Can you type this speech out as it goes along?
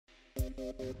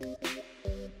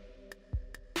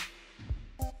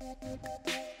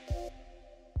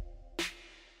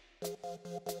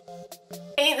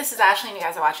Hey, this is Ashley and you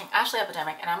guys are watching Ashley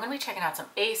Epidemic, and I'm going to be checking out some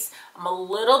Ace. I'm a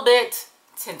little bit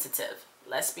tentative,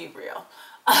 let's be real.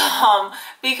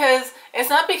 Because it's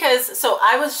not because, so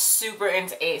I was super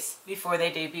into Ace before they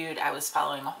debuted. I was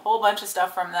following a whole bunch of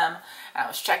stuff from them, and I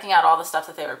was checking out all the stuff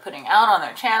that they were putting out on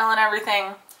their channel and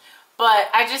everything.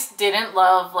 But I just didn't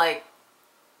love like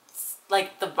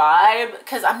the vibe,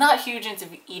 because I'm not huge into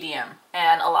EDM,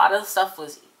 and a lot of the stuff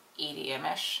was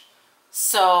EDM-ish.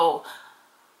 So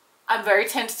I'm very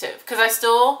tentative because I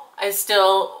still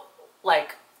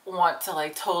like want to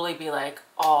like totally be like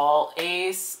all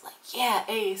Ace, like yeah,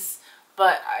 Ace,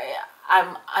 but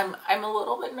I'm a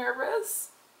little bit nervous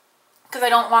because I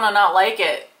don't want to not like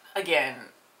it again.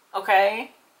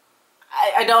 Okay,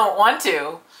 I don't want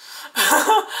to.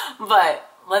 But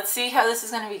let's see how this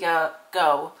is going to be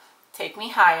go. Take me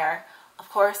higher. Of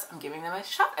course, I'm giving them a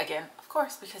shot again, of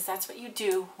course, because that's what you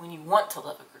do when you want to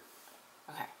love a group.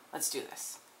 Okay, let's do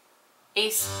this.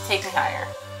 Ace, Take Me Higher.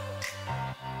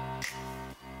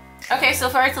 Okay, so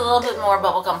far it's a little bit more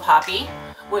bubblegum poppy,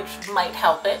 which might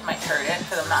help it, might hurt it,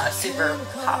 because I'm not a super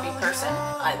poppy person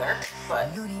either, but...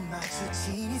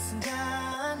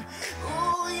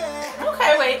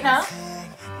 Okay, wait, no.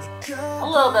 A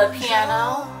little bit of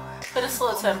piano, bit of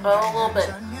slow tempo,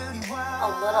 a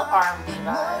little R&B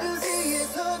vibes.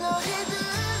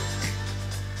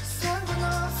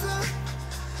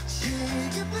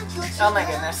 Oh my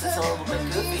goodness, it's a little bit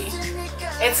goofy.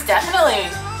 It's definitely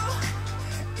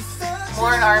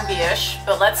more an R&B-ish,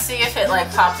 but let's see if it like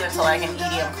pops into like an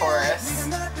EDM chorus.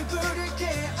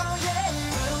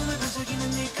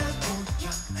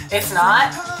 It's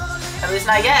not, at least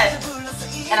not yet,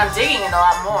 and I'm digging it a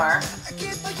lot more.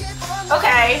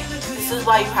 Okay, this is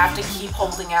why you have to keep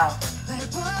holding out.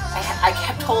 I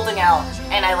kept holding out,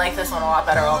 and I like this one a lot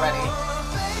better already.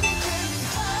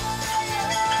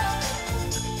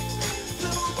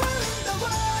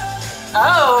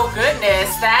 Oh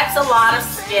goodness, that's a lot of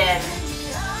skin.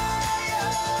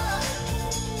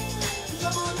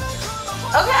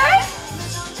 Okay.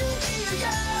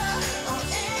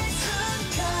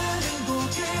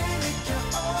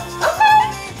 Okay,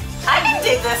 I can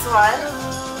dig this one.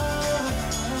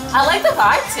 I like the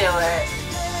vibe to it.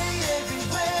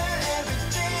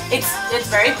 It's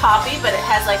very poppy, but it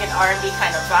has like an R&B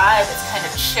kind of vibe. It's kind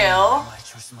of chill.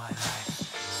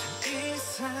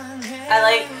 I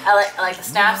like the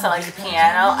snaps. I like the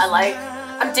piano.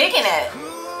 I'm digging it.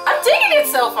 I'm digging it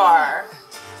so far.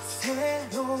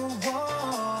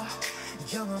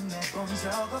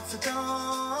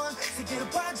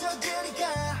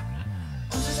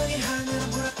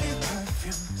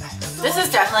 This is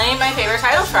definitely my favorite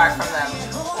title track from them.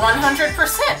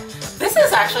 100%. This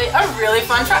is actually a really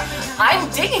fun track. I'm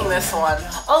digging this one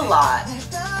a lot.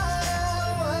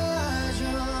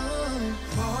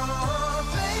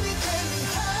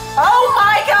 Oh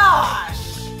my gosh!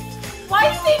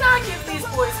 Why did they not give these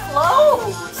boys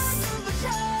clothes?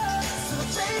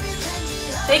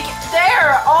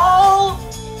 They're all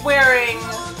wearing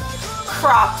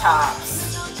crop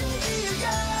tops.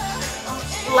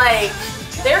 Like,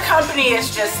 their company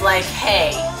is just like,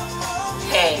 hey,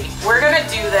 we're gonna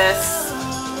do this.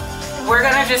 We're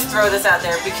gonna just throw this out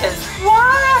there because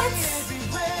what?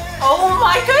 Oh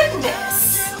my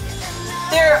goodness!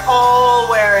 They're all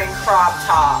wearing crop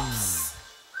tops.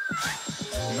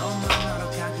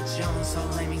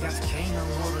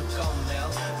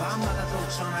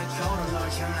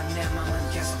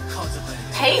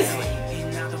 Paisley.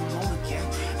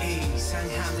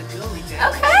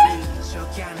 Okay.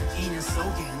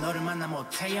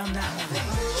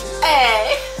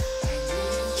 Hey.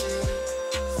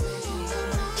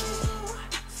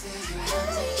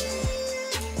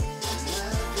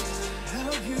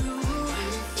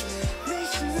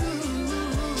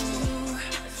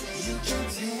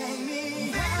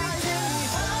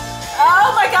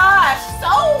 Oh my gosh,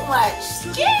 so much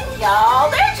skin, y'all.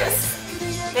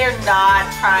 They're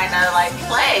not trying to like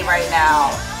play right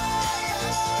now.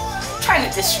 Trying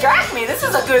to distract me. This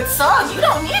is a good song. You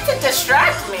don't need to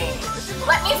distract me.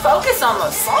 Let me focus on the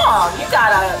song. You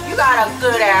got a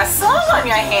good ass song on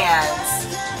your hands.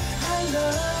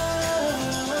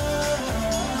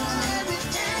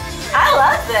 I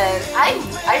love this.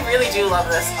 I really do love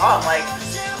this song. Like,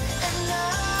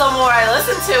 the more I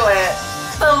listen to it,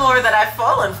 the more that I've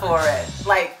fallen for it.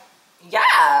 Like,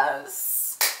 yes.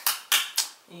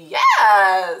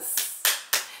 Yes.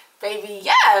 Baby,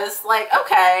 yes. Like,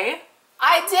 okay.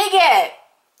 I dig it.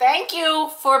 Thank you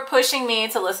for pushing me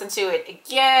to listen to it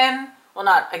again. well,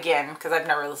 not again, because I've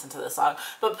never listened to this song,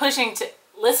 but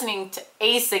listening to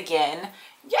Ace again.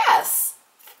 Yes,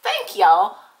 thank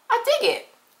y'all. I dig it.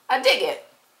 I dig it.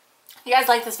 If you guys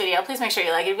like this video, please make sure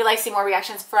you like it. If you'd like to see more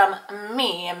reactions from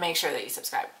me, and make sure that you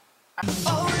subscribe.